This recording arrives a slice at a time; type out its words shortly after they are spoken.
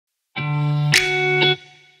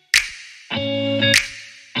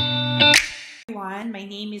everyone. My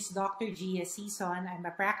name is Dr. Gia Sison. I'm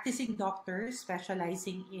a practicing doctor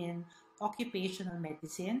specializing in occupational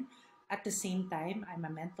medicine. At the same time, I'm a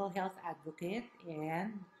mental health advocate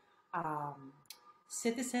and um,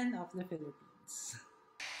 citizen of the Philippines.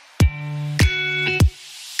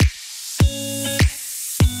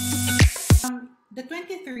 The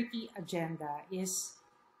 2030 agenda is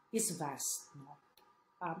vast. No?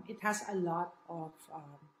 It has a lot of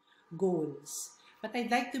goals. But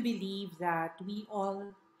I'd like to believe that we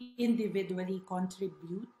all individually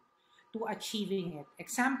contribute to achieving it.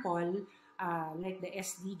 Example, like the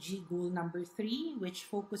SDG goal number 3, which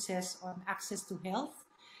focuses on access to health.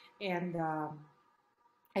 And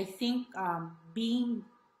I think being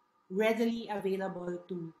readily available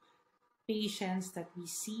to patients that we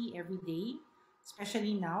see every day,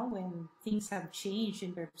 especially now when things have changed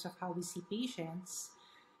in terms of how we see patients,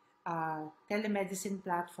 telemedicine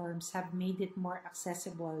platforms have made it more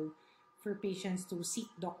accessible for patients to seek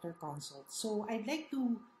doctor consults. So I'd like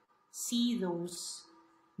to see those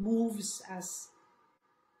moves as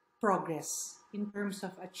progress in terms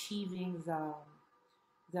of achieving the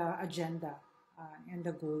agenda and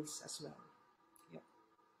the goals as well. Yep.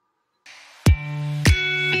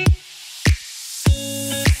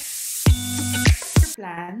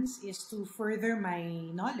 Plans is to further my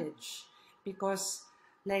knowledge because,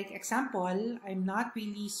 like example, I'm not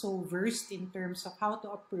really so versed in terms of how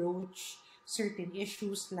to approach certain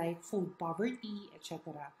issues like food poverty,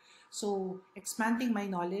 etc. So expanding my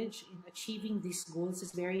knowledge in achieving these goals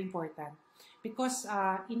is very important because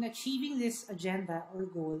in achieving this agenda or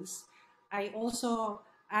goals, I also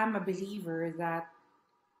am a believer that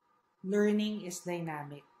learning is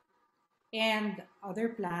dynamic. And other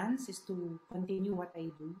plans is to continue what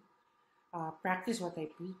I do, practice what I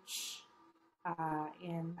preach,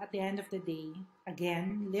 and at the end of the day,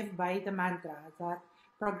 again, live by the mantra that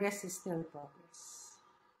progress is still progress.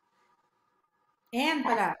 And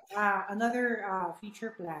another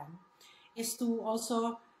future plan is to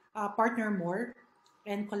also partner more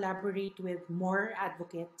and collaborate with more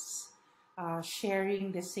advocates,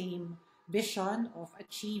 sharing the same vision of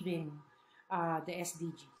achieving the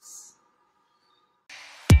SDGs.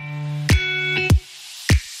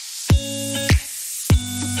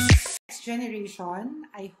 Next generation,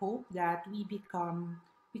 I hope that we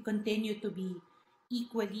continue to be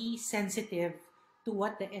equally sensitive to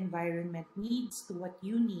what the environment needs, to what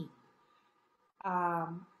you need.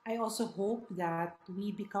 I also hope that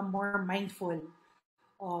we become more mindful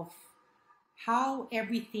of how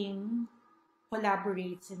everything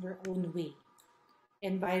collaborates in their own way.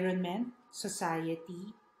 Environment,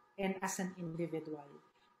 society, and as an individual.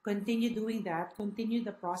 Continue doing that, continue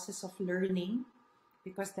the process of learning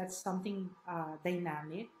because that's something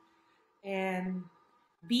dynamic, and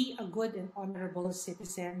be a good and honorable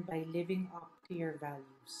citizen by living up to your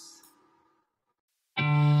values.